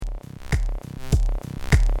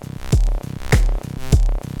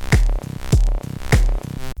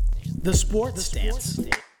The Sports Stance.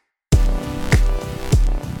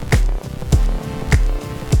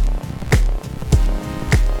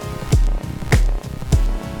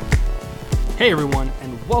 Hey everyone,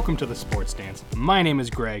 and welcome to The Sports Stance. My name is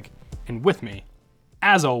Greg, and with me,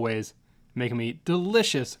 as always, making me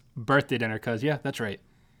delicious birthday dinner, because yeah, that's right.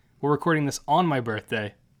 We're recording this on my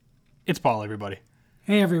birthday. It's Paul, everybody.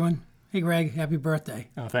 Hey everyone. Hey Greg, happy birthday.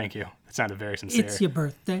 Oh, thank you. It sounded very sincere. It's your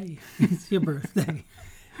birthday. It's your birthday.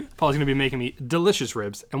 Paul's going to be making me delicious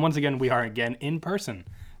ribs, and once again, we are again in person.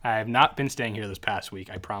 I have not been staying here this past week,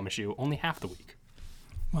 I promise you, only half the week.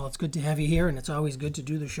 Well, it's good to have you here, and it's always good to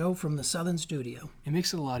do the show from the Southern Studio. It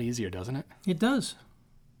makes it a lot easier, doesn't it? It does.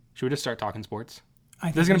 Should we just start talking sports?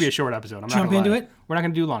 This is going to be a short episode. I'm not jump gonna lie. into it? We're not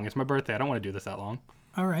going to do long. It's my birthday. I don't want to do this that long.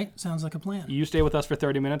 All right, sounds like a plan. You stay with us for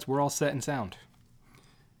 30 minutes. We're all set and sound.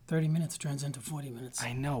 30 minutes turns into 40 minutes.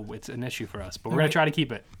 I know, it's an issue for us, but we're going to try to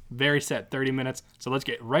keep it very set, 30 minutes. So let's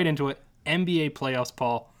get right into it. NBA playoffs,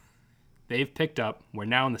 Paul. They've picked up. We're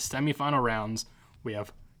now in the semifinal rounds. We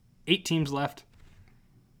have 8 teams left.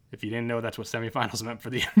 If you didn't know, that's what semifinals meant for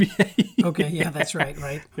the NBA. Okay, yeah, that's right.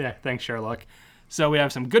 Yeah, thanks, Sherlock. So we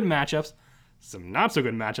have some good matchups, some not so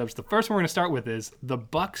good matchups. The first one we're going to start with is the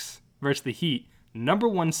Bucks versus the Heat. Number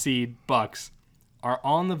 1 seed Bucks are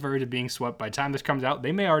on the verge of being swept. By the time this comes out,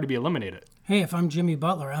 they may already be eliminated. Hey, if I'm Jimmy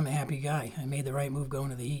Butler, I'm a happy guy. I made the right move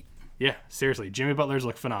going to the Heat. Yeah, seriously. Jimmy Butler's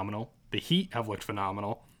looked phenomenal. The Heat have looked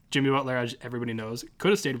phenomenal. Jimmy Butler, as everybody knows,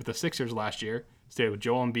 could have stayed with the Sixers last year, stayed with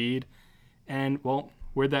Joel Embiid, and, well,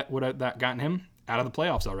 would that gotten him? Out of the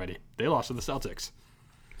playoffs already. They lost to the Celtics.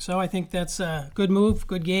 So I think that's a good move,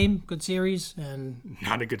 good game, good series, and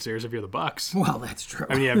not a good series if you're the Bucks. Well, that's true.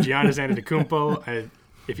 I mean, you have Giannis Antetokounmpo.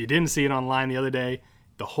 If you didn't see it online the other day,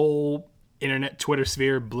 the whole internet Twitter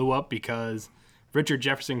sphere blew up because Richard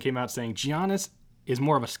Jefferson came out saying Giannis is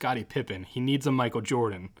more of a Scottie Pippen. He needs a Michael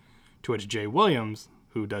Jordan. To which Jay Williams,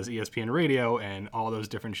 who does ESPN Radio and all those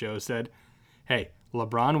different shows, said, hey,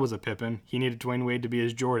 LeBron was a Pippen. He needed Dwayne Wade to be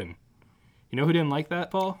his Jordan. You know who didn't like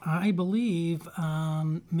that, Paul? I believe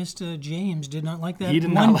Mr. James did not like that He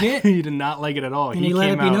did not like it at all. And he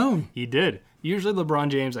let it be known. He did. Usually LeBron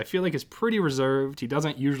James, I feel like, is pretty reserved. He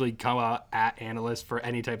doesn't usually come out at analysts for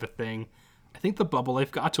any type of thing. I think the bubble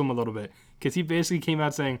life got to him a little bit because he basically came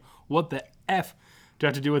out saying, what the F do I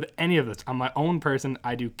have to do with any of this? I'm my own person.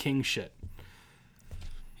 I do king shit.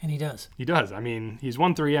 And he does. He does. I mean, he's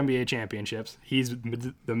won 3 NBA championships. He's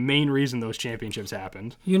the main reason those championships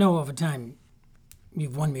happened. You know, over time,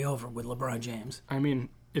 you've won me over with LeBron James. I mean,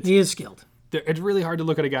 he is skilled. It's really hard to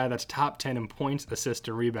look at a guy that's top 10 in points, assists,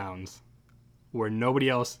 and rebounds, where nobody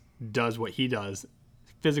else does what he does,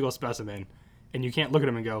 physical specimen, and you can't look at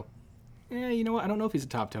him and go, you know what? I don't know if he's a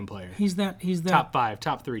top 10 player. He's that top 5,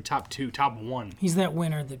 top 3, top 2, top 1. He's that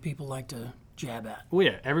winner that people like to jab at. Well,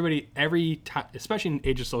 yeah, every time, especially in the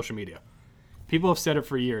age of social media, people have said it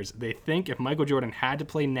for years. They think if Michael Jordan had to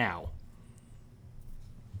play now,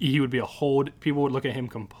 he would be people would look at him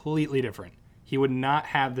completely different. He would not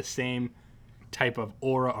have the same type of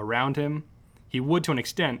aura around him. He would to an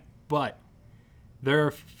extent, but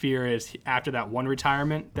their fear is after that one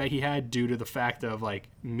retirement that he had due to the fact of like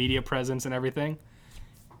media presence and everything,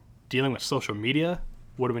 dealing with social media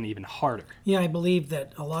would have been even harder. Yeah, I believe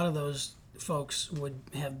that a lot of those folks would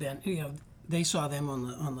have been, they saw them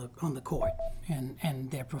on the court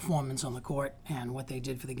and their performance on the court and what they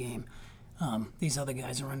did for the game. These other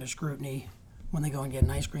guys are under scrutiny when they go and get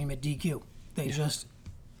an ice cream at DQ.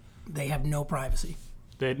 They have no privacy.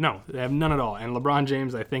 They have none at all. And LeBron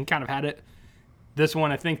James, I think, kind of had it. This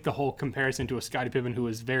one, I think the whole comparison to a Scottie Pippen, who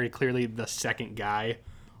was very clearly the second guy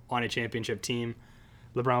on a championship team,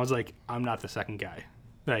 LeBron was like, I'm not the second guy.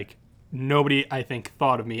 Like, nobody, I think,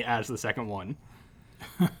 thought of me as the second one.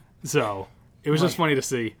 So, it was just funny to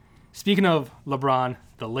see. Speaking of LeBron,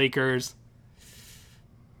 the Lakers,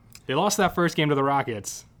 they lost that first game to the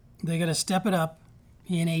Rockets. They got to step it up.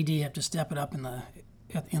 He and AD have to step it up in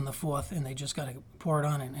the fourth, and they just got to pour it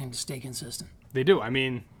on and stay consistent. They do. I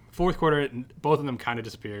mean, fourth quarter, both of them kind of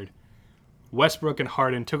disappeared. Westbrook and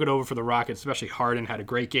Harden took it over for the Rockets, especially Harden had a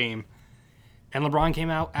great game. And LeBron came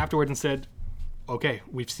out afterwards and said, okay,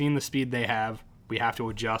 we've seen the speed they have. We have to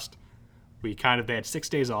adjust. They had 6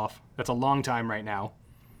 days off. That's a long time right now,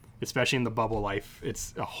 especially in the bubble life.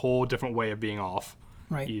 It's a whole different way of being off.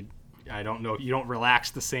 Right. I don't know. You don't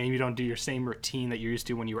relax the same. You don't do your same routine that you're used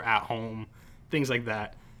to when you were at home. Things like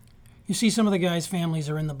that. You see some of the guys' families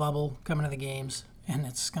are in the bubble coming to the games, and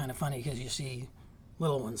it's kind of funny because you see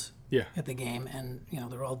little ones at the game, and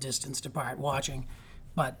they're all distanced apart watching.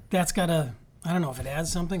 But that's got to, I don't know if it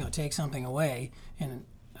adds something or takes something away, and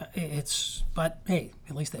but hey,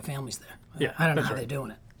 at least their family's there. Yeah, I don't know how right. they're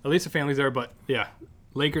doing it. At least the family's there, but yeah,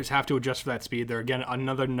 Lakers have to adjust for that speed. They're, again,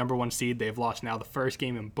 another number one seed. They've lost now the first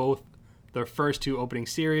game in both their first 2 opening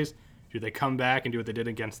series. Do they come back and do what they did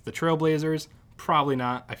against the Trailblazers? Probably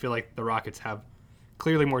not. I feel like the Rockets have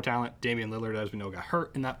clearly more talent. Damian Lillard, as we know, got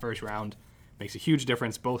hurt in that first round. Makes a huge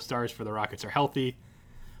difference. Both stars for the Rockets are healthy.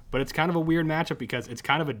 But it's kind of a weird matchup because it's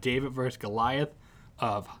kind of a David versus Goliath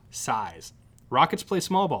of size. Rockets play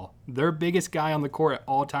small ball. Their biggest guy on the court at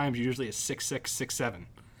all times usually is 6'6", 6'7".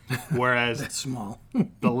 Whereas That's small.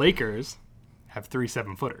 the Lakers have 3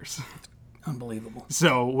 7-footers. Unbelievable.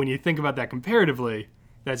 So when you think about that comparatively,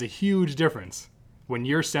 that's a huge difference when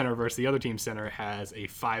your center versus the other team's center has a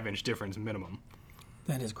 5-inch difference minimum.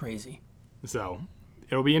 That is crazy. So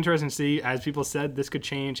it'll be interesting to see. As people said, this could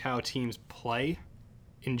change how teams play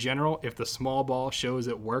in general. If the small ball shows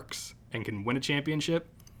it works and can win a championship,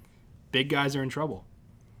 big guys are in trouble.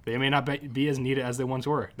 They may not be as needed as they once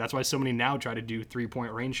were. That's why so many now try to do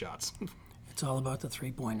 3-point range shots. It's all about the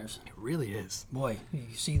 3-pointers. It really is. Boy,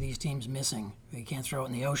 you see these teams missing. They can't throw it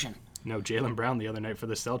in the ocean. No, Jaylen Brown the other night for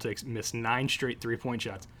the Celtics missed 9 straight 3-point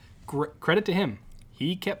shots. Credit to him.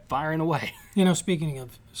 He kept firing away. You know, speaking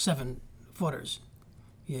of 7-footers,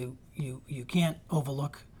 you can't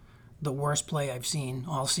overlook the worst play I've seen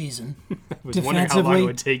all season. I was wondering how long it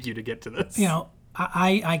would take you to get to this. You know,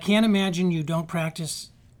 I can't imagine you don't practice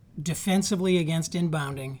defensively against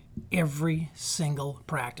inbounding every single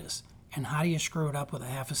practice. And how do you screw it up with a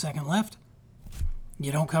half a second left?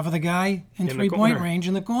 You don't cover the guy in 3-point range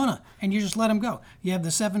in the corner, and you just let him go. You have the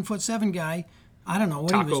 7'7" guy. I don't know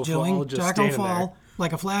what he was doing. Taco Fall,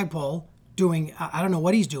 like a flagpole, doing. I don't know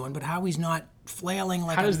what he's doing, but how he's not flailing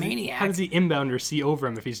like a maniac. How does the inbounder see over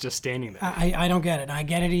him if he's just standing there? I don't get it. I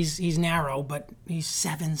get it. He's narrow, but he's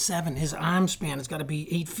 7'7". His arm span has got to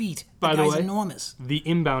be 8 feet. By the way, enormous. The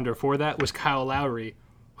inbounder for that was Kyle Lowry,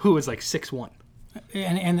 who was like 6'1".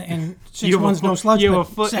 And 6'1's no slouch. You have a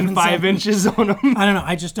foot and 5 inches on him. I don't know.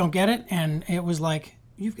 I just don't get it. And it was like,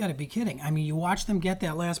 you've got to be kidding. I mean, you watch them get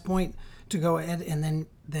that last point to go ahead, and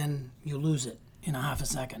then you lose it in a half a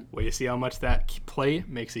second. Well, you see how much that play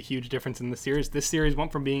makes a huge difference in the series. This series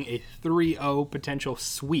went from being a 3-0 potential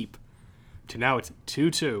sweep to now it's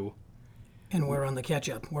 2-2. And we're on the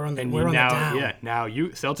catch-up. We're on the down. Yeah, now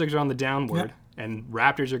Celtics are on the downward, and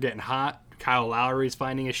Raptors are getting hot. Kyle Lowry's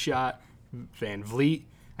finding a shot. Van Vliet.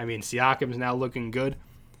 I mean, Siakam's now looking good.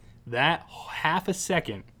 That half a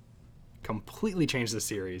second completely changed the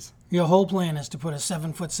series. Your whole plan is to put a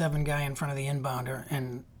 7'7" guy in front of the inbounder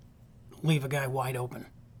and leave a guy wide open.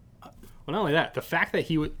 Well, not only that, the fact that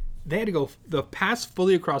they had to go the pass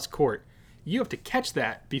fully across court. You have to catch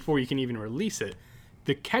that before you can even release it.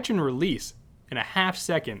 The catch and release in a half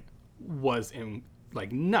second was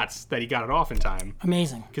nuts that he got it off in time.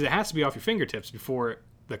 Amazing. Because it has to be off your fingertips before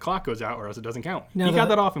the clock goes out, or else it doesn't count. He got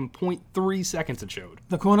that off in 0.3 seconds, it showed.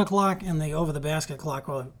 The corner clock and the over-the-basket clock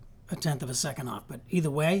were a tenth of a second off. But either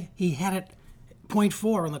way, he had it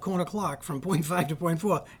 0.4 on the corner clock from 0.5 to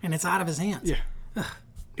 0.4, and it's out of his hands. Yeah.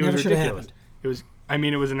 It was ridiculous. It was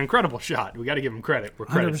an incredible shot. We got to give him credit where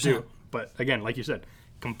credit's due. But again, like you said,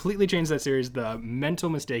 completely changed that series. The mental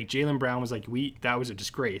mistake, Jaylen Brown was like, that was a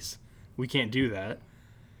disgrace. We can't do that.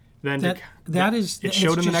 Then it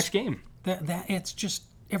showed in the next game. It's just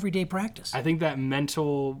everyday practice. I think that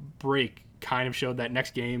mental break kind of showed that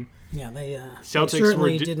next game. Yeah, Celtics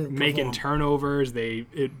were making turnovers. They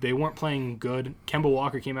weren't playing good. Kemba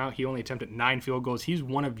Walker came out. He only attempted 9 field goals. He's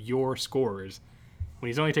one of your scorers. When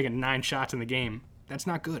he's only taking 9 shots in the game, that's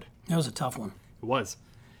not good. That was a tough one. It was.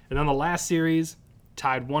 And then the last series,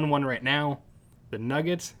 tied 1-1 right now. The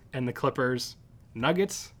Nuggets and the Clippers.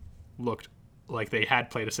 Nuggets looked like they had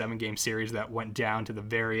played a 7-game series that went down to the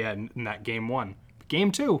very end in that game 1. But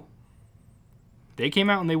game 2, they came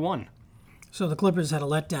out and they won. So the Clippers had a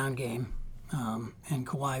letdown game, and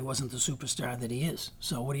Kawhi wasn't the superstar that he is.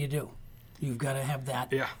 So what do? You've got to have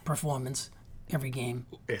that performance every game.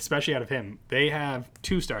 Especially out of him. They have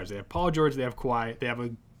 2 stars. They have Paul George, they have Kawhi. They have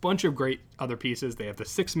a bunch of great other pieces. They have the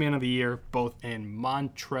 6th man of the year, both in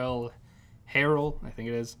Montrezl Harrell, I think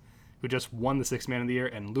it is, who just won the 6th man of the year,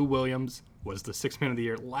 and Lou Williams was the 6th man of the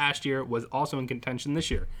year last year, was also in contention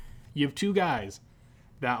this year. You have 2 guys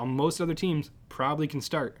that on most other teams probably can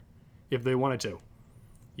start if they wanted to.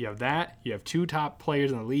 You have that. You have 2 top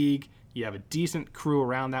players in the league. You have a decent crew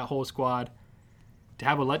around that whole squad. To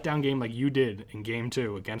have a letdown game like you did in Game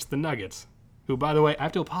 2 against the Nuggets, who, by the way, I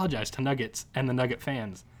have to apologize to Nuggets and the Nugget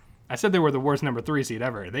fans. I said they were the worst number 3 seed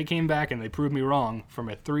ever. They came back and they proved me wrong from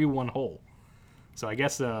a 3-1 hole. So I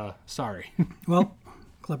guess, sorry. Well,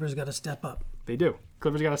 Clippers got to step up. They do.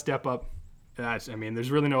 Clippers got to step up.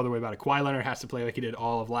 There's really no other way about it. Kawhi Leonard has to play like he did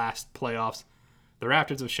all of last playoffs. The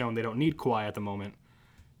Raptors have shown they don't need Kawhi at the moment.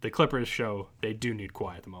 The Clippers show they do need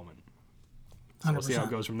Kawhi at the moment. So we'll see how it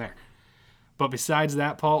goes from there. But besides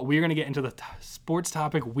that, Paul, we're going to get into the sports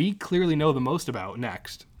topic we clearly know the most about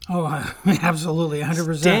next. Oh, absolutely,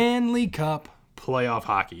 100%. Stanley Cup playoff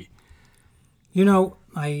hockey. You know,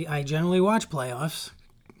 I generally watch playoffs,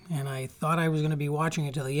 and I thought I was going to be watching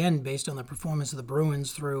it to the end based on the performance of the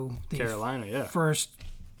Bruins through the Carolina, first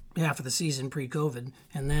half of the season pre-COVID,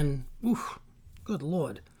 and then, good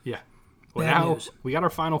Lord. Yeah. Well, Bad now news. we got our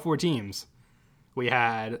final four teams. We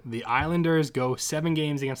had the Islanders go 7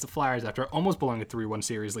 games against the Flyers after almost blowing a 3-1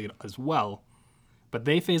 series lead as well. But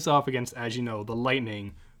they face off against, as you know, the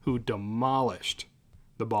Lightning, who demolished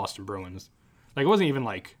the Boston Bruins. Like, it wasn't even,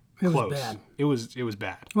 like, close. It was bad. It was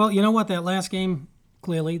bad. Well, you know what? That last game,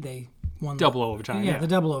 clearly, they won Double overtime, yeah. the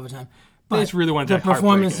double overtime. They just really wanted the that heartbreak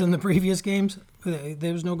performance in. in the previous games,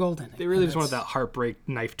 there was no goaltending. They really just wanted that heartbreak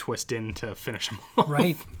knife twist in to finish them off.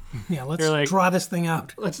 Right? Yeah, let's They're like, draw this thing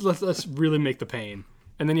out. Let's really make the pain.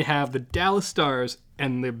 And then you have the Dallas Stars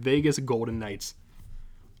and the Vegas Golden Knights.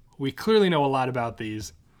 We clearly know a lot about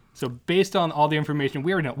these. So based on all the information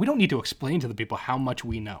we already know, we don't need to explain to the people how much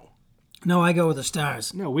we know. No, I go with the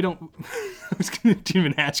Stars. No, we don't. I was going to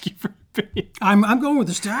even ask you for opinion. I'm going with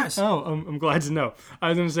the Stars. Oh, I'm glad to know. I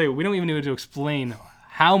was going to say, we don't even need to explain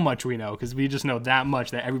how much we know, because we just know that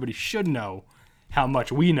much that everybody should know how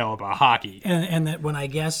much we know about hockey. And that when I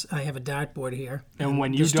guess, I have a dartboard here. And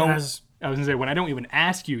when you don't, I was going to say, when I don't even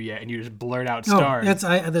ask you yet and you just blurt out Stars.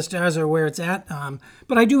 The Stars are where it's at.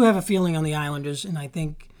 But I do have a feeling on the Islanders, and I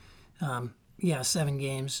think, 7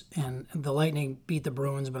 games. And the Lightning beat the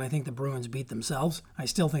Bruins, but I think the Bruins beat themselves. I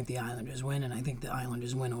still think the Islanders win, and I think the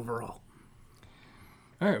Islanders win overall.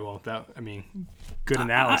 All right, well, good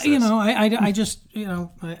analysis. I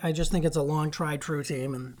just think it's a long, tried, true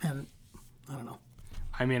team, and I don't know.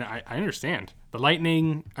 I mean, I understand. The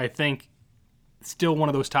Lightning, I think, still one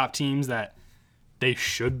of those top teams that they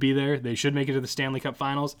should be there. They should make it to the Stanley Cup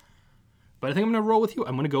Finals. But I think I'm going to roll with you.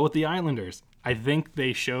 I'm going to go with the Islanders. I think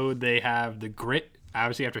they showed they have the grit.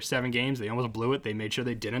 Obviously, after 7 games, they almost blew it. They made sure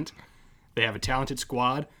they didn't. They have a talented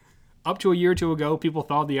squad. Up to a year or two ago, people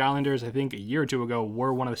thought the Islanders, I think a year or two ago,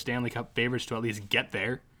 were one of the Stanley Cup favorites to at least get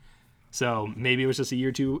there. So maybe it was just a year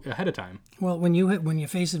or two ahead of time. Well, when you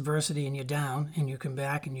face adversity and you're down and you come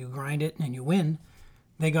back and you grind it and you win,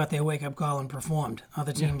 they got their wake-up call and performed.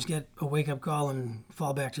 Other teams get a wake-up call and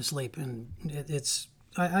fall back to sleep, and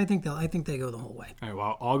I think they go the whole way. All right,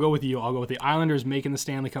 well, I'll go with you. I'll go with the Islanders making the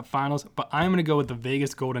Stanley Cup Finals, but I'm going to go with the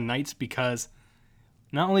Vegas Golden Knights because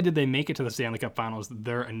not only did they make it to the Stanley Cup Finals,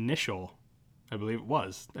 their initial, I believe it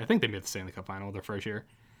was, I think they made the Stanley Cup Final their first year,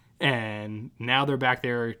 and now they're back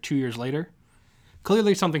there 2 years later.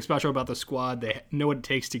 Clearly something special about the squad. They know what it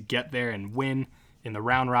takes to get there and win. In the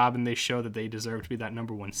round robin, they show that they deserve to be that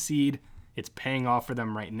number 1 seed. It's paying off for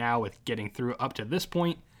them right now with getting through up to this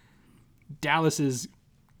point. Dallas is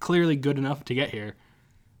clearly good enough to get here.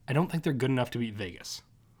 I don't think they're good enough to beat Vegas.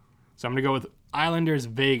 So I'm going to go with Islanders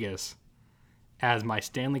Vegas as my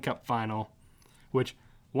Stanley Cup final, which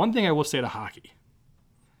one thing I will say to hockey,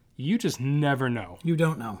 you just never know. You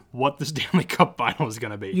don't know what the Stanley Cup final is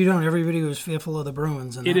going to be. You don't. Everybody was fearful of the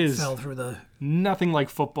Bruins, and fell through the... Nothing like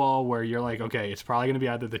football where you're like, okay, it's probably going to be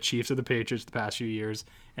either the Chiefs or the Patriots the past few years,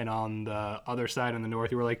 and on the other side in the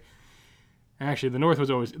North, you were like, actually, the North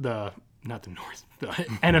was always the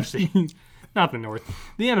NFC, not the North.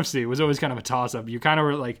 The NFC was always kind of a toss-up. You kind of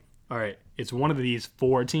were like, all right, it's one of these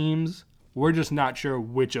 4 teams. We're just not sure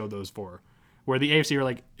which of those 4. Where the AFC are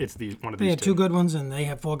like, it's one of these 2. They have 2 good ones, and they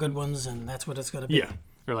have 4 good ones, and that's what it's going to be. Yeah.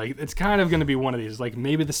 Or like, it's kind of going to be one of these. Like,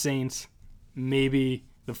 maybe the Saints, maybe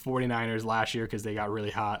the 49ers last year because they got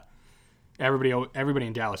really hot. Everybody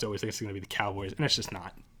in Dallas always thinks it's going to be the Cowboys, and it's just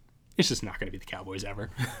not. It's just not going to be the Cowboys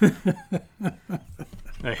ever.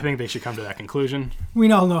 I think they should come to that conclusion.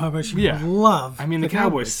 We all know how much you love. I mean, the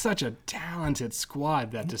Cowboys is such a talented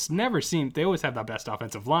squad that just never seems. They always have the best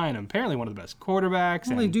offensive line, and apparently one of the best quarterbacks.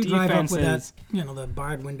 Well, and they do defenses. drive up with that, the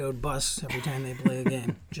barred windowed bus every time they play a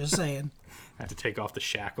game. Just saying. I have to take off the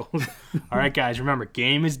shackles. All right, guys, remember,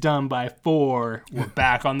 game is done by 4. We're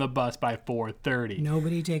back on the bus by 4:30.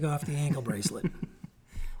 Nobody take off the ankle bracelet.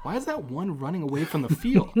 Why is that one running away from the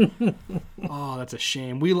field? Oh, that's a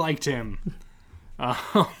shame. We liked him.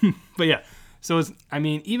 But yeah, so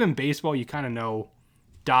even baseball, you kind of know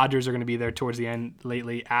Dodgers are going to be there towards the end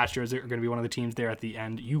lately. Astros are going to be one of the teams there at the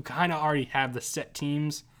end. You kind of already have the set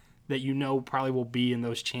teams that you know probably will be in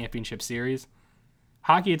those championship series.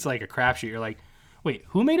 Hockey, it's like a crapshoot. You're like, wait,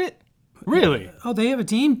 who made it? Really? Oh, they have a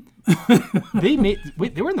team? They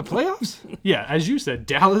were in the playoffs? Yeah, as you said,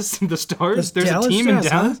 Dallas, the Stars. There's Dallas a team Stars,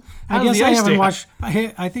 in Dallas. Huh? How I does guess the I ice haven't stay- watched.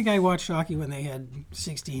 I think I watched hockey when they had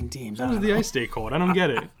 16 teams. How does the ice stay cold? I don't get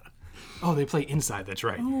it. Oh, they play inside. That's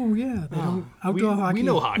right. Oh yeah, they don't outdoor hockey. we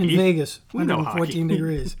know hockey. In Vegas. We know 114 hockey.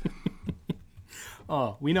 degrees.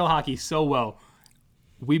 Oh, we know hockey so well.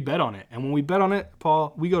 We bet on it. And when we bet on it,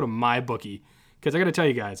 Paul, we go to MyBookie. Because I got to tell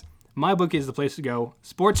you guys, MyBookie is the place to go.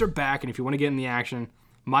 Sports are back, and if you want to get in the action,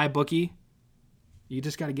 MyBookie, you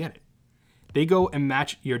just got to get it. They go and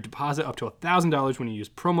match your deposit up to $1,000 when you use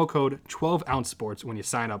promo code 12ounce sports when you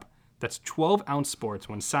sign up. That's 12ounce sports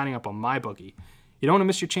when signing up on MyBookie. You don't want to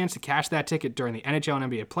miss your chance to cash that ticket during the NHL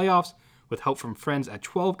and NBA playoffs with help from friends at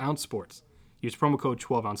 12ounce sports. Use promo code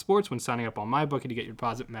 12ounce sports when signing up on MyBookie to get your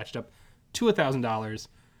deposit matched up to $1,000.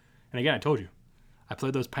 And again, I told you, I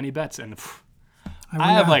played those penny bets, and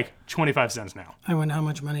I have like 25 cents now. I wonder how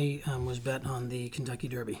much money was bet on the Kentucky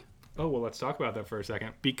Derby. Oh, well, let's talk about that for a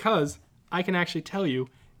second, because I can actually tell you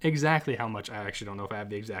exactly how much. I actually don't know if I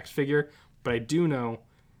have the exact figure, but I do know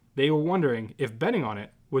they were wondering if betting on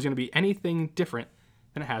it was going to be anything different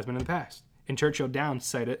than it has been in the past. And Churchill Downs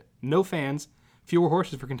cited no fans, fewer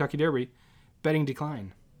horses for Kentucky Derby, betting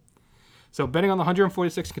decline. So betting on the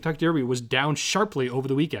 146 Kentucky Derby was down sharply over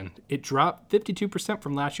the weekend. It dropped 52%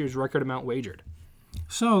 from last year's record amount wagered.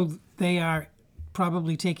 So they are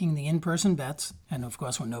probably taking the in-person bets, and of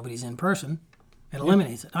course when nobody's in person, it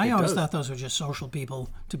eliminates it. I always thought those were just social people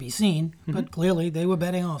to be seen, but clearly they were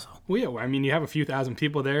betting also. Well, yeah, I mean, you have a few thousand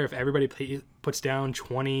people there. If everybody puts down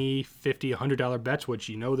 $20, $50, $100 bets, which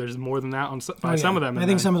you know there's more than that on some of them. I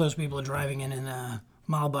think some of those people are driving in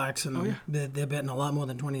Malbachs, and they're betting a lot more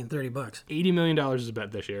than $20 and $30. $80 million is a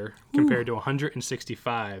bet this year compared to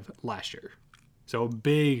 165 last year. So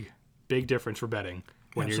big difference for betting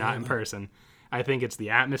when you're not in person. I think it's the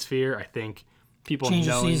atmosphere. I think people Change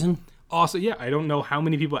of season. Also, yeah, I don't know how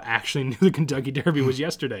many people actually knew the Kentucky Derby was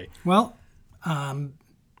yesterday. Well,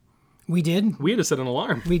 we did. We had to set an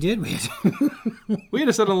alarm. We did. We had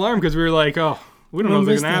to set an alarm because we were like, oh, we don't know if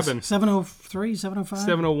it's going to happen. 7:03, 7:05?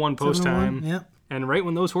 7:01 post time. Yeah. And right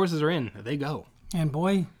when those horses are in, they go. And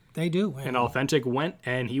boy, they do. And Authentic went,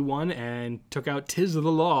 and he won and took out Tis of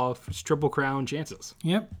the Law for his Triple Crown chances.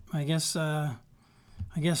 Yep. I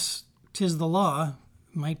guess Tis the Law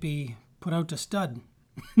might be put out to stud.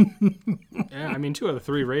 Yeah, I mean, 2 out of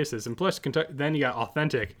 3 races. And plus, Kentucky, then you got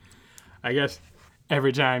Authentic. I guess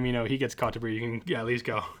every time, he gets caught to breed, you can at least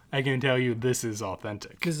go, I can tell you this is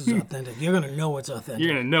authentic. This is authentic. You're going to know it's authentic.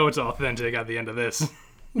 You're going to know it's authentic at the end of this.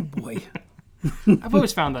 Oh, boy. I've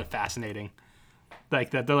always found that fascinating.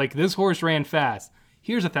 Like that. They're like, this horse ran fast.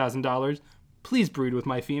 Here's $1,000. Please breed with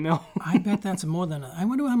my female. I bet that's more than I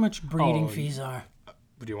wonder how much breeding fees are.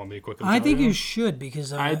 Do you want me to quickly I think you should,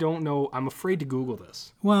 because I don't know. I'm afraid to Google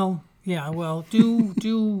this. Well, yeah. Well,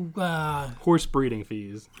 do Horse breeding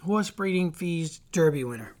fees. Horse breeding fees Derby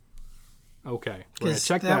winner. Okay, we're gonna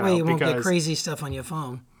check that that way out you won't get because crazy stuff on your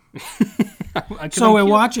phone. So we're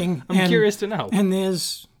watching. I'm curious to know. And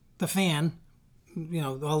there's the fan.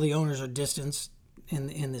 All the owners are distanced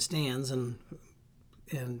in the stands, and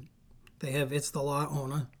they have It's the Law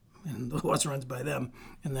owner, and the horse runs by them,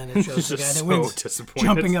 and then it shows the guy that wins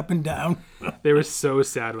jumping up and down. They were so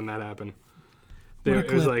sad when that happened.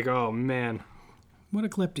 It was like, oh man, what a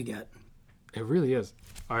clip to get. It really is.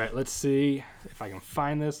 All right, let's see if I can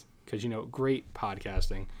find this, because great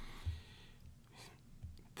podcasting.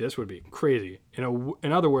 This would be crazy.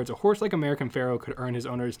 In other words, a horse like American Pharoah could earn his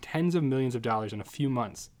owners tens of millions of dollars in a few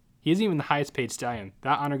months. He isn't even the highest paid stallion.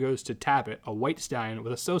 That honor goes to Tappet, a white stallion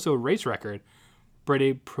with a so-so race record, but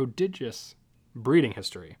a prodigious breeding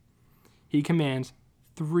history. He commands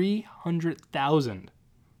 $300,000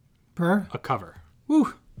 per a cover.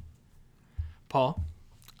 Woo. Paul,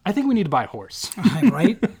 I think we need to buy a horse.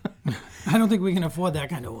 Right? I don't think we can afford that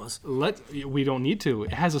kind of horse. We don't need to.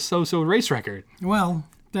 It has a so-so race record. Well,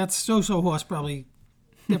 that so-so horse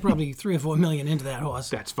they're probably 3 or 4 million into that horse.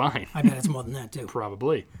 That's fine. I bet it's more than that too.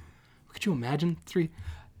 Probably. Could you imagine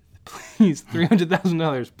please,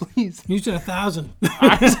 $300,000, please. You said 1,000.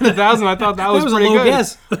 I said 1,000. I thought that was pretty a low good.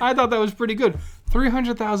 Guess. I thought that was pretty good.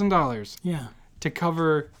 $300,000. Yeah. To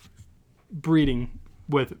cover breeding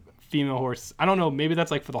with female horse. I don't know. Maybe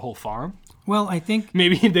that's like for the whole farm. Well, I think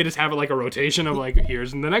maybe they just have it like a rotation of like,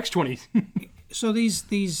 here's in the next 20. So these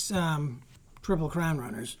Triple Crown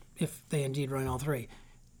runners, if they indeed run all 3,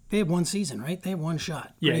 they have one season, right? They have one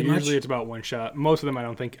shot. Yeah, usually it's about one shot. Most of them, I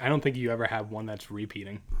don't think you ever have one that's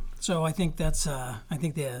repeating. So I think that's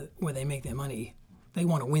they're where they make their money They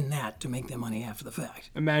want to win that to make their money after the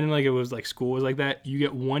fact. Imagine like it was like school was like that. You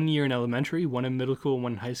get 1 year in elementary, 1 in middle school,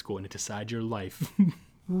 1 in high school, and it decides your life.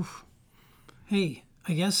 Oof. Hey,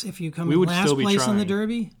 I guess if you come We in would last still be place in the trying.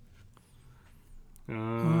 Derby, I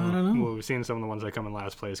don't know. Well, we've seen some of the ones that come in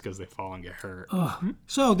last place because they fall and get hurt.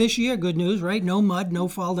 So this year, good news, right? No mud, no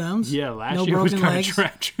fall downs. Yeah, last no year was broken kind of legs.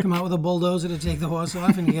 tragic. Come out with a bulldozer to take the horse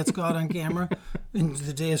off, and he gets caught on camera. In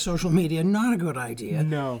the day of social media, not a good idea.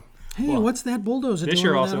 No. Hey, Well, what's that bulldozer This doing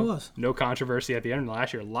year with that also, horse? no controversy at the end.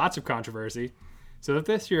 Last year, lots of controversy. So that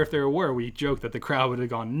this year, if there were, we joked that the crowd would have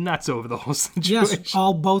gone nuts over the whole situation. Yes,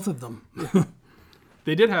 both of them.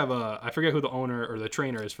 They did have I forget who the owner or the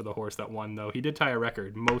trainer is for the horse that won, though. He did tie a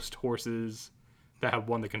record. Most horses that have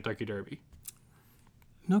won the Kentucky Derby.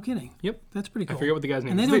 No kidding. Yep. That's pretty cool. I forget what the guy's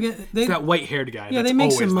name And is. they don't get It's that white-haired guy. Yeah, that's they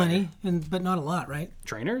make always some there. money, but not a lot, right?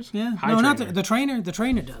 Trainers? Yeah. High No, trainer. not the trainer. The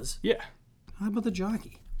trainer does. Yeah. How about the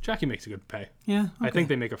jockey? Jockey makes a good pay. Yeah. Okay. I think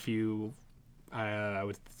they make a few, I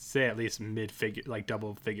would say at least mid-figure, like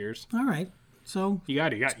double figures. All right. So You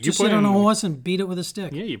got. You just put sit on in, a horse and beat it with a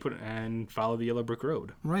stick. Yeah, you put it and follow the yellow brick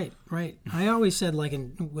road. Right. I always said, like,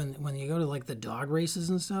 when you go to like the dog races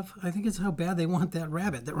and stuff, I think it's how bad they want that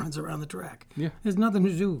rabbit that runs around the track. Yeah. There's nothing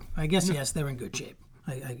to do. I guess yes, they're in good shape.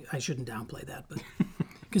 I shouldn't downplay that, but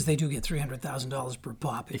because they do get $300,000 per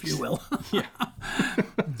pop, if you will. Yeah.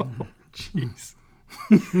 Jeez.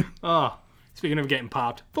 Oh, speaking of getting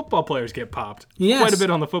popped, football players get popped. Yes. Quite a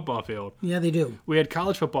bit on the football field. Yeah, they do. We had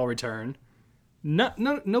college football return.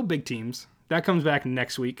 No big teams. That comes back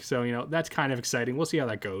next week, so that's kind of exciting. We'll see how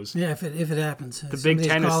that goes. Yeah, if it happens. Some Big of these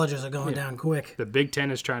Ten is- colleges are going down quick. The Big Ten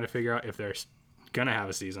is trying to figure out if they're gonna have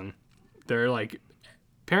a season. They're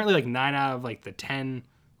apparently 9 out of the 10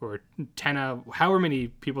 or 10 out of however many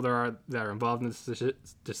people there are that are involved in this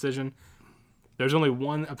decision. There's only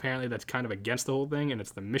one apparently that's kind of against the whole thing, and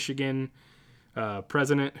it's the Michigan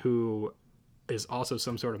president, who is also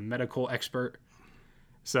some sort of medical expert.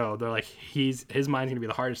 So they're like, his mind's going to be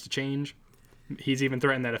the hardest to change. He's even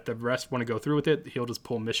threatened that if the rest want to go through with it, he'll just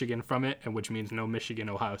pull Michigan from it, and which means no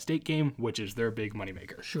Michigan-Ohio State game, which is their big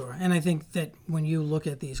moneymaker. Sure. And I think that when you look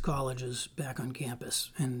at these colleges back on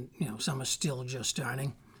campus, and some are still just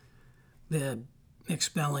starting, they're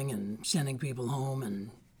expelling and sending people home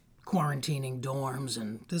and quarantining dorms,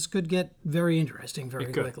 and this could get very interesting very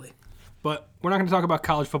quickly. But we're not going to talk about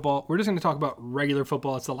college football. We're just going to talk about regular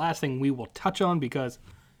football. It's the last thing we will touch on because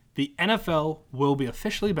the NFL will be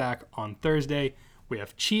officially back on Thursday. We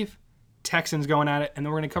have Chiefs, Texans going at it, and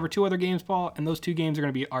then we're going to cover 2 other games, Paul, and those 2 games are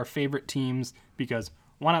going to be our favorite teams because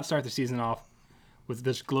why not start the season off with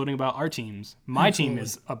this gloating about our teams? My team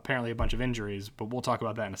is apparently a bunch of injuries, but we'll talk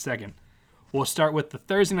about that in a second. We'll start with the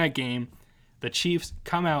Thursday night game. The Chiefs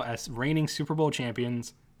come out as reigning Super Bowl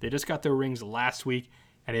champions. They just got their rings last week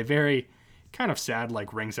at a very kind of sad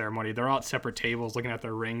ring ceremony. They're all at separate tables looking at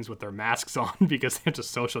their rings with their masks on because they have to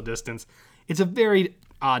social distance. It's a very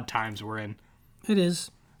odd times we're in. It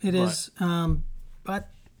is. But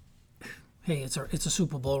hey, it's a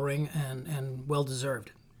Super Bowl ring and well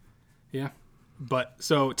deserved. Yeah. But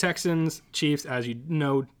so Texans, Chiefs, as you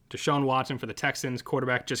know, Deshaun Watson for the Texans,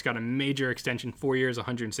 quarterback, just got a major extension, 4 years,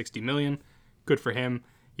 $160 million. Good for him.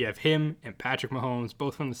 You have him and Patrick Mahomes,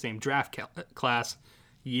 both from the same draft class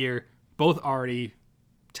year, both already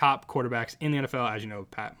top quarterbacks in the NFL. As you know,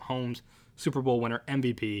 Pat Mahomes, Super Bowl winner,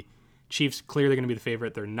 MVP. Chiefs clearly going to be the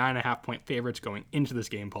favorite. They're 9.5-point favorites going into this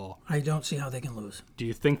game, Paul. I don't see how they can lose. Do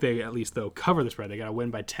you think they at least, though, cover the spread? They got to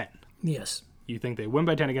win by 10. Yes. You think they win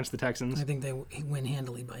by 10 against the Texans? I think they win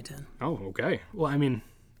handily by 10. Oh, okay. Well, I mean,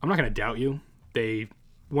 I'm not going to doubt you. They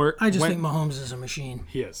were. I just think Mahomes is a machine.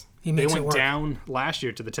 He is. He makes they it went work. down last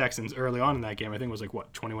year to the Texans early on in that game. I think it was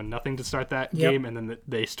 21-0 to start that game, and then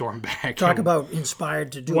they stormed back. Talk about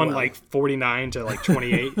inspired to do won well. 49 to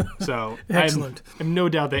 28. So Excellent. I have no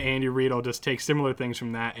doubt that Andy Reid will just take similar things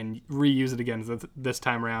from that and reuse it again this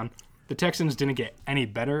time around. The Texans didn't get any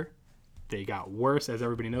better. They got worse, as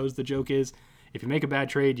everybody knows. The joke is, if you make a bad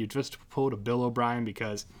trade, you just pulled a Bill O'Brien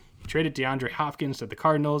because you traded DeAndre Hopkins to the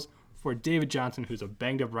Cardinals for David Johnson, who's a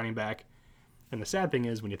banged-up running back. And the sad thing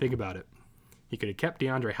is, when you think about it, he could have kept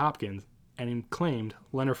DeAndre Hopkins and he claimed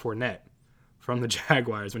Leonard Fournette from the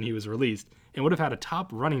Jaguars when he was released and would have had a top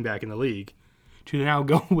running back in the league to now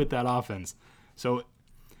go with that offense. So,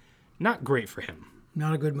 not great for him.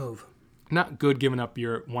 Not a good move. Not good giving up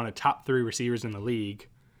one of top 3 receivers in the league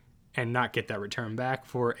and not get that return back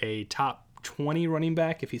for a top 20 running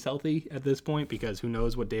back if he's healthy at this point, because who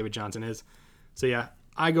knows what David Johnson is. So, yeah,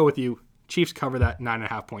 I go with you. Chiefs cover that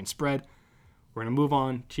 9.5-point spread. We're going to move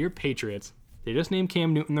on to your Patriots. They just named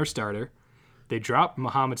Cam Newton their starter. They dropped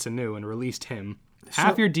Mohamed Sanu and released him.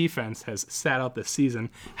 Half your defense has sat out this season.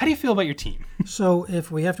 How do you feel about your team? So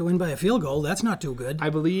if we have to win by a field goal, that's not too good. I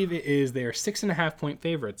believe it is they are 6.5-point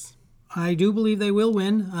favorites. I do believe they will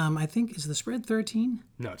win. I think, is the spread 13?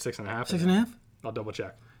 No, it's 6.5. 6.5? I'll double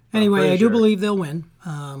check. Anyway, I do believe they'll win.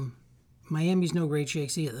 Miami's no great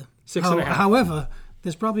shakes either. 6.5. However,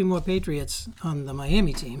 there's probably more Patriots on the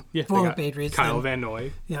Miami team. Yeah, former Patriots. Kyle Van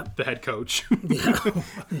Noy, the head coach.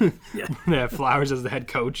 Yeah. They have Flowers as the head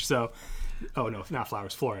coach. So, oh no, not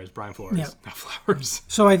Flowers. Flores, Brian Flores, not Flowers.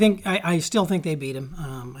 So I still think they beat him.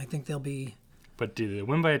 I think they'll be. But do they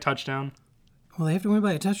win by a touchdown? Well, they have to win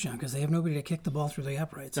by a touchdown because they have nobody to kick the ball through the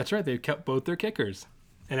uprights. That's right. They've kept both their kickers.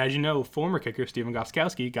 And as you know, former kicker Steven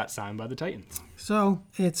Gostkowski got signed by the Titans. So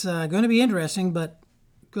it's going to be interesting, but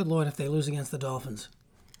good Lord, if they lose against the Dolphins.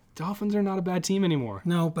 Dolphins are not a bad team anymore.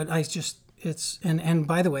 No, but and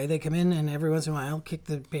by the way, they come in and every once in a while kick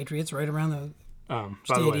the Patriots right around the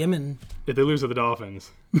stadium. And if they lose to the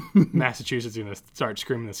Dolphins, Massachusetts is going to start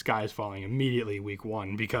screaming the sky is falling immediately week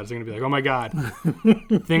 1 because they're going to be like, oh my God,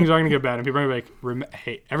 things are going to get bad. And people are going to be like,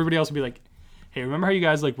 hey, everybody else will be like, hey, remember how you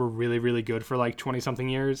guys were really, really good for 20-something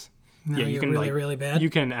years? No, yeah, you can really, really bad. You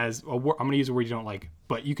can, I'm going to use a word you don't like,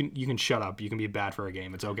 but you can shut up. You can be bad for a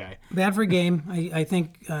game. It's okay. Bad for a game. I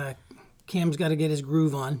think Cam's got to get his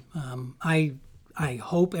groove on. I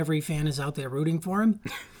hope every fan is out there rooting for him.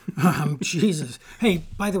 Jesus. Hey,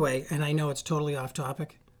 by the way, and I know it's totally off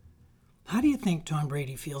topic, how do you think Tom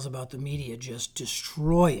Brady feels about the media just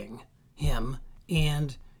destroying him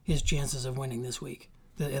and his chances of winning this week,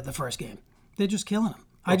 the first game? They're just killing him.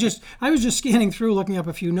 Okay. I was just scanning through, looking up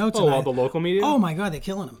a few notes. Oh, all the local media? Oh my God, they're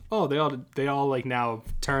killing him. Oh, they all now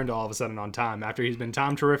turned all of a sudden on Tom after he's been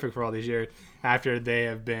Tom terrific for all these years. After they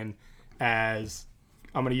have been as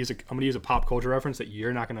I'm gonna use a pop culture reference that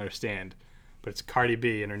you're not gonna understand, but it's Cardi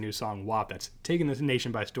B and her new song WAP that's taken this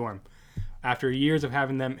nation by storm. After years of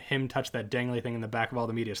having him touch that dangly thing in the back of all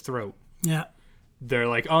the media's throat. Yeah. They're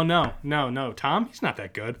like, oh no, Tom, he's not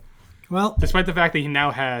that good. Well, despite the fact that he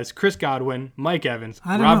now has Chris Godwin, Mike Evans,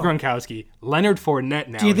 Rob Gronkowski, Leonard Fournette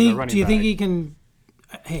now. Do you think he can?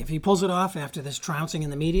 Hey, if he pulls it off after this trouncing in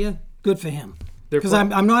the media, good for him. Because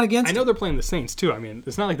I'm not against. I know they're playing the Saints too. I mean,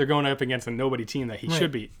 it's not like they're going up against a nobody team that he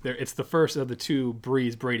should be. It's the first of the two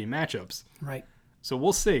Breeze-Brady matchups. Right. So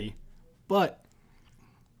we'll see, but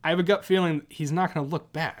I have a gut feeling he's not going to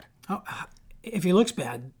look bad. Oh, if he looks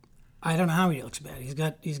bad. I don't know how he looks bad.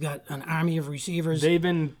 He's got an army of receivers. They've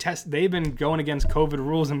been going against COVID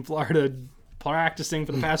rules in Florida, practicing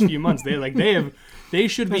for the past few months. They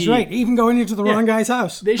should be. That's right. Even going into the wrong guy's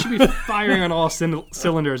house. They should be firing on all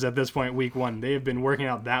cylinders at this point, week 1. They have been working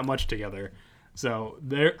out that much together. So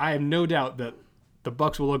I have no doubt that the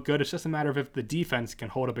Bucs will look good. It's just a matter of if the defense can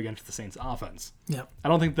hold up against the Saints' offense. Yeah. I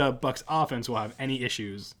don't think the Bucs' offense will have any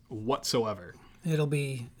issues whatsoever. It'll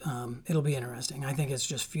be interesting. I think it's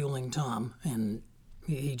just fueling Tom, and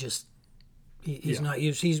he's not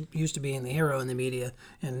used. He's used to being the hero in the media,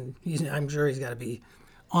 and I'm sure he's got to be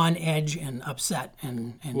on edge and upset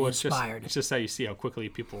and inspired. It's just how you see how quickly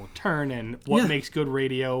people turn and what makes good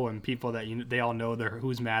radio and people that they all know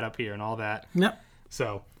who's mad up here and all that. Yep.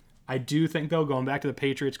 So I do think though, going back to the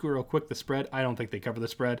Patriots real quick, the spread. I don't think they cover the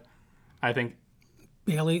spread. I think.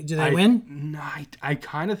 Bailey, do they win? No, I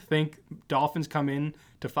kind of think Dolphins come in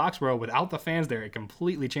to Foxborough without the fans there. It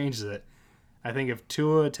completely changes it. I think if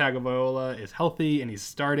Tua Tagovailoa is healthy and he's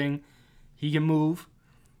starting, he can move.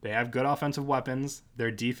 They have good offensive weapons. Their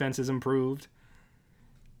defense is improved.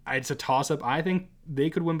 It's a toss-up. I think they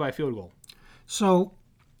could win by a field goal. So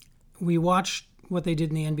we watched what they did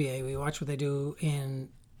in the NBA. We watched what they do in...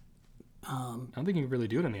 I don't think you can really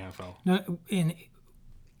do it in the NFL. No,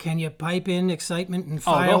 can you pipe in excitement and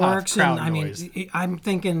fireworks? They'll have crowd noise. I'm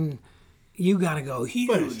thinking you got to go huge.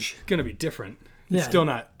 But it's going to be different. It's still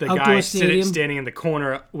not the guy standing in the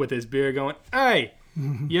corner with his beer going, hey,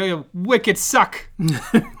 you wicked suck.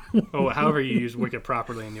 However you use wicked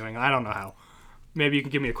properly in New England. I don't know how. Maybe you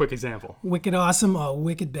can give me a quick example. Wicked awesome or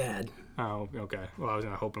wicked bad? Oh, okay. Well, I was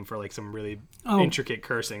hoping for some really intricate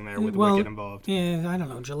cursing there with wicked involved. Yeah, I don't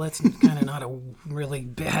know. Gillette's kind of not a really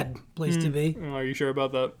bad place to be. Are you sure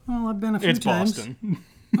about that? Well, I've been a few times. It's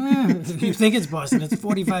Boston. You think it's Boston. It's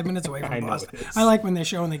 45 minutes away from Boston. I like when they're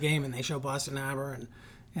showing the game and they show Boston Harbor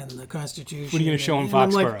and the Constitution. What are you going to show in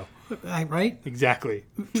Foxborough? Right? Exactly.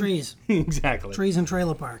 Trees. Exactly. Trees and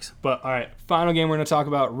trailer parks. But, all right, final game we're going to talk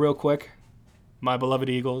about real quick. My beloved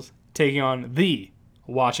Eagles taking on the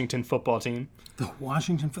Washington football team. The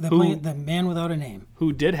the man without a name.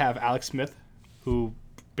 Who did have Alex Smith, who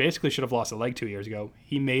basically should have lost a leg 2 years ago.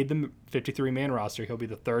 He made the 53-man roster. He'll be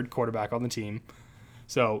the third quarterback on the team.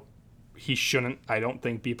 So he shouldn't, I don't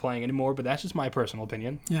think, be playing anymore, but that's just my personal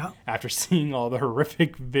opinion. Yeah. After seeing all the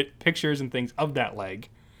horrific pictures and things of that leg,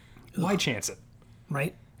 why chance it?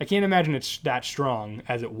 Right. I can't imagine it's that strong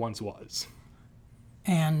as it once was.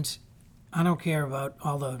 And I don't care about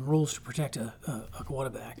all the rules to protect a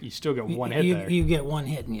quarterback. You still get one hit there. You get one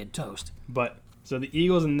hit and you're toast. But, so the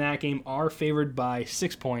Eagles in that game are favored by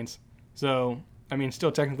 6 points. So, I mean,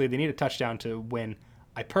 still technically they need a touchdown to win.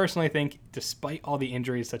 I personally think, despite all the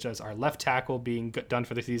injuries, such as our left tackle being done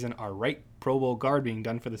for the season, our right Pro Bowl guard being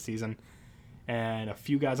done for the season, and a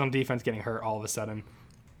few guys on defense getting hurt all of a sudden,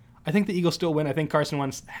 I think the Eagles still win. I think Carson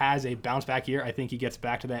Wentz has a bounce-back year. I think he gets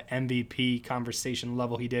back to that MVP conversation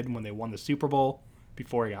level he did when they won the Super Bowl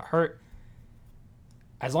before he got hurt.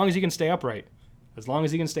 As long as he can stay upright, as long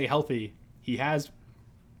as he can stay healthy, he has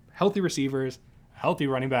healthy receivers, healthy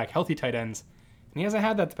running back, healthy tight ends, and he hasn't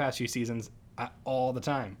had that the past few seasons all the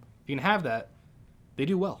time. If you can have that, they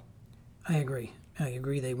do well. I agree.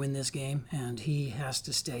 They win this game, and he has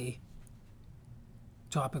to stay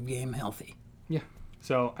top of game healthy. Yeah.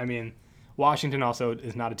 So, I mean, Washington also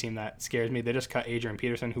is not a team that scares me. They just cut Adrian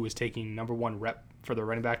Peterson, who was taking number 1 rep for the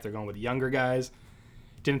running back. They're going with younger guys.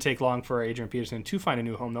 Didn't take long for Adrian Peterson to find a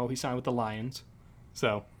new home, though. He signed with the Lions.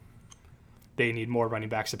 So, they need more running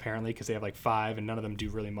backs, apparently, because they have like 5, and none of them do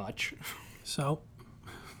really much. So,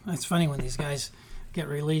 it's funny when these guys get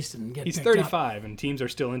released and get He's picked 35, up. and teams are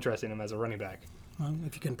still interested in him as a running back. Well,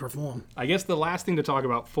 if you can perform. I guess the last thing to talk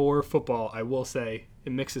about for football, I will say,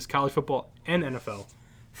 it mixes college football and NFL.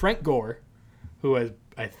 Frank Gore, who has,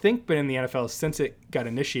 I think, been in the NFL since it got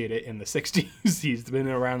initiated in the 60s. He's been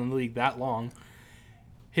around the league that long.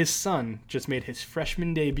 His son just made his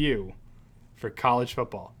freshman debut for college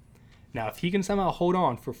football. Now, if he can somehow hold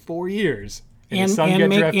on for 4 years and his son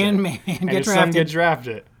gets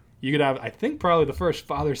drafted, you could have, I think, probably the first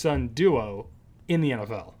father-son duo in the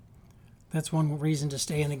NFL. That's one reason to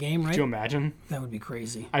stay in the game, right? Could you imagine? That would be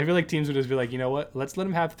crazy. I feel like teams would just be like, you know what? Let's let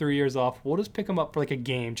him have 3 years off. We'll just pick him up for like a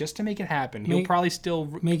game just to make it happen. He'll probably still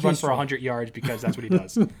run for 100 yards because that's what he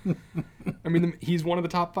does. I mean, he's one of the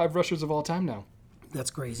top 5 rushers of all time now.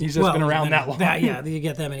 That's crazy. He's just been around that long. Yeah, you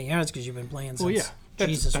get that many yards because you've been playing since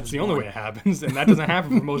Jesus that's was the born. only way it happens, and that doesn't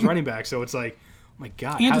happen for most running backs. So it's like, oh my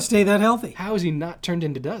God. And to stay that healthy. How is he not turned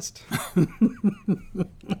into dust?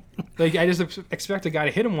 Like, I just expect a guy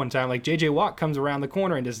to hit him one time. Like, J.J. Watt comes around the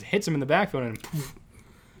corner and just hits him in the backfield, and poof,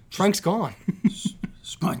 Frank's gone.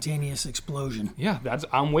 Spontaneous explosion. Yeah,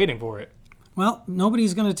 I'm waiting for it. Well,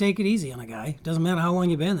 nobody's going to take it easy on a guy. Doesn't matter how long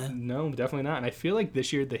you've been there. No, definitely not. And I feel like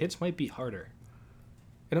this year the hits might be harder.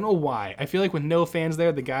 I don't know why. I feel like with no fans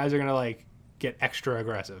there, the guys are going to, like, get extra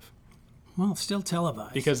aggressive. Well, it's still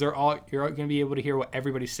televised. Because you're going to be able to hear what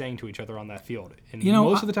everybody's saying to each other on that field. And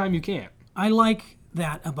most of the time you can't. I like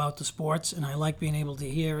that about the sports, and I like being able to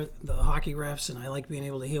hear the hockey refs, and I like being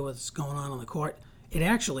able to hear what's going on the court. It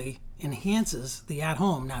actually enhances the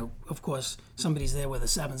at-home. Now, of course, somebody's there with a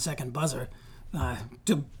 7-second buzzer,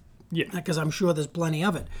 because I'm sure there's plenty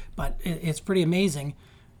of it. But it's pretty amazing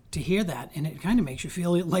to hear that, and it kind of makes you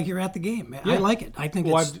feel like you're at the game. Yeah. I like it. I think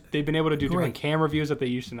they've been able to do great. Different camera views that they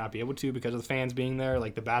used to not be able to because of the fans being there.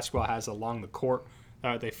 Like the basketball has along the court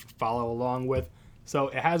they follow along with. So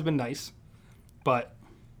it has been nice, but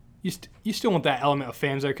you still want that element of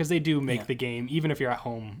fans there because they do make the game, even if you're at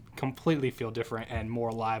home, completely feel different and more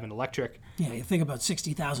alive and electric. Yeah, you think about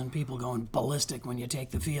 60,000 people going ballistic when you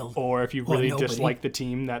take the field. Or if you really dislike the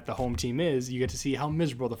team that the home team is, you get to see how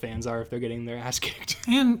miserable the fans are if they're getting their ass kicked.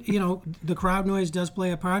 And, the crowd noise does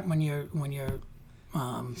play a part when you're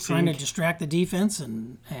trying to distract the defense.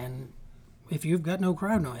 And if you've got no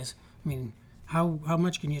crowd noise, I mean, how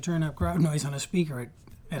much can you turn up crowd noise on a speaker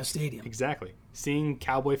at a stadium? Exactly. Seeing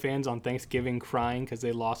Cowboy fans on Thanksgiving crying because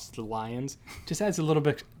they lost to the Lions just adds a little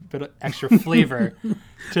bit of extra flavor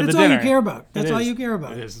to the dinner. That's all you care about. That's all you care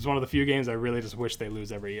about. It is. It's one of the few games I really just wish they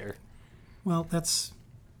lose every year. Well, that's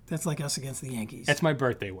like us against the Yankees. That's my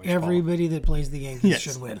birthday wish. Everybody that plays the Yankees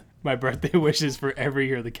should win. My birthday wish is for every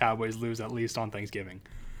year the Cowboys lose at least on Thanksgiving.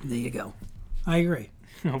 There you go. I agree.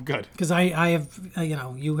 Oh, good. Because I have,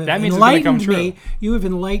 you have that means enlightened it's come me. True. You have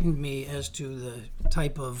enlightened me as to the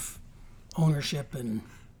type of ownership and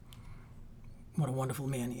what a wonderful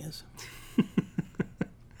man he is.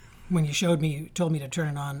 When you told me to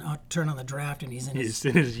turn on the draft, and he's in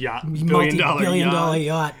his yacht, billion-dollar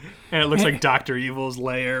yacht, and it looks like Dr. Evil's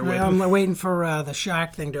lair. I'm waiting for the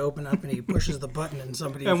shark thing to open up, and he pushes the button, and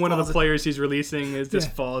somebody. And one of the players he's releasing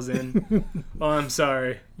falls in. Oh, I'm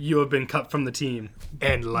sorry, you have been cut from the team.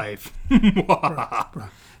 End life. $10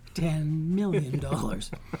 million.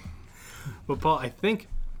 Well, Paul, I think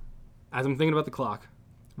as I'm thinking about the clock,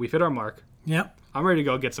 we've hit our mark. Yep. I'm ready to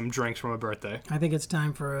go get some drinks for my birthday. I think it's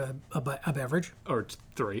time for a beverage. Or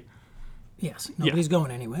 3. Yes, nobody's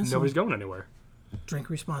going anywhere. So Nobody's going anywhere. drink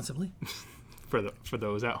responsibly. For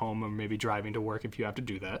those at home or maybe driving to work if you have to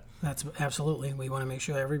do that. That's absolutely. We want to make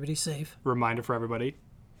sure everybody's safe. Reminder for everybody,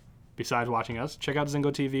 besides watching us, check out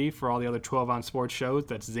Zingo TV for all the other 12-ounce sports shows.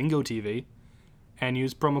 That's Zingo TV. And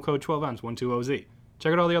use promo code 12ounce, 12OZ.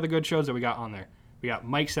 Check out all the other good shows that we got on there. We got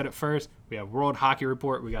Mike Said It First. We have World Hockey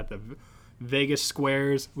Report. We got the Vegas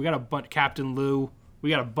Squares. We got a bunch, Captain Lou. We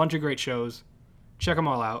got a bunch of great shows. Check them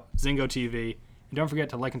all out. Zingo TV. And don't forget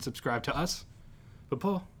to like and subscribe to us. But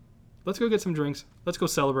Paul, let's go get some drinks. Let's go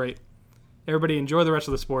celebrate. Everybody enjoy the rest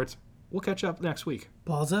of the sports. We'll catch up next week.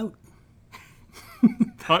 Balls out.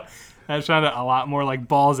 That sounded a lot more like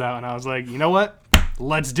balls out, and I was like, you know what?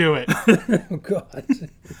 Let's do it. Oh, God.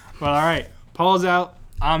 Well, all right. Paul's out.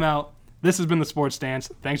 I'm out. This has been the Sports Stance.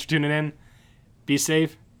 Thanks for tuning in. Be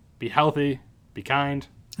safe. Be healthy. Be kind.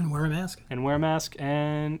 And wear a mask. And wear a mask,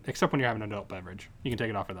 and except when you're having an adult beverage. You can take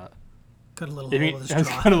it off for that. Cut a little hole with a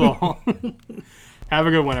straw. Cut a little hole. Have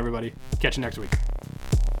a good one, everybody. Catch you next week.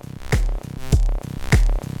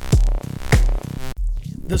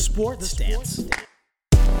 The Sports Stance.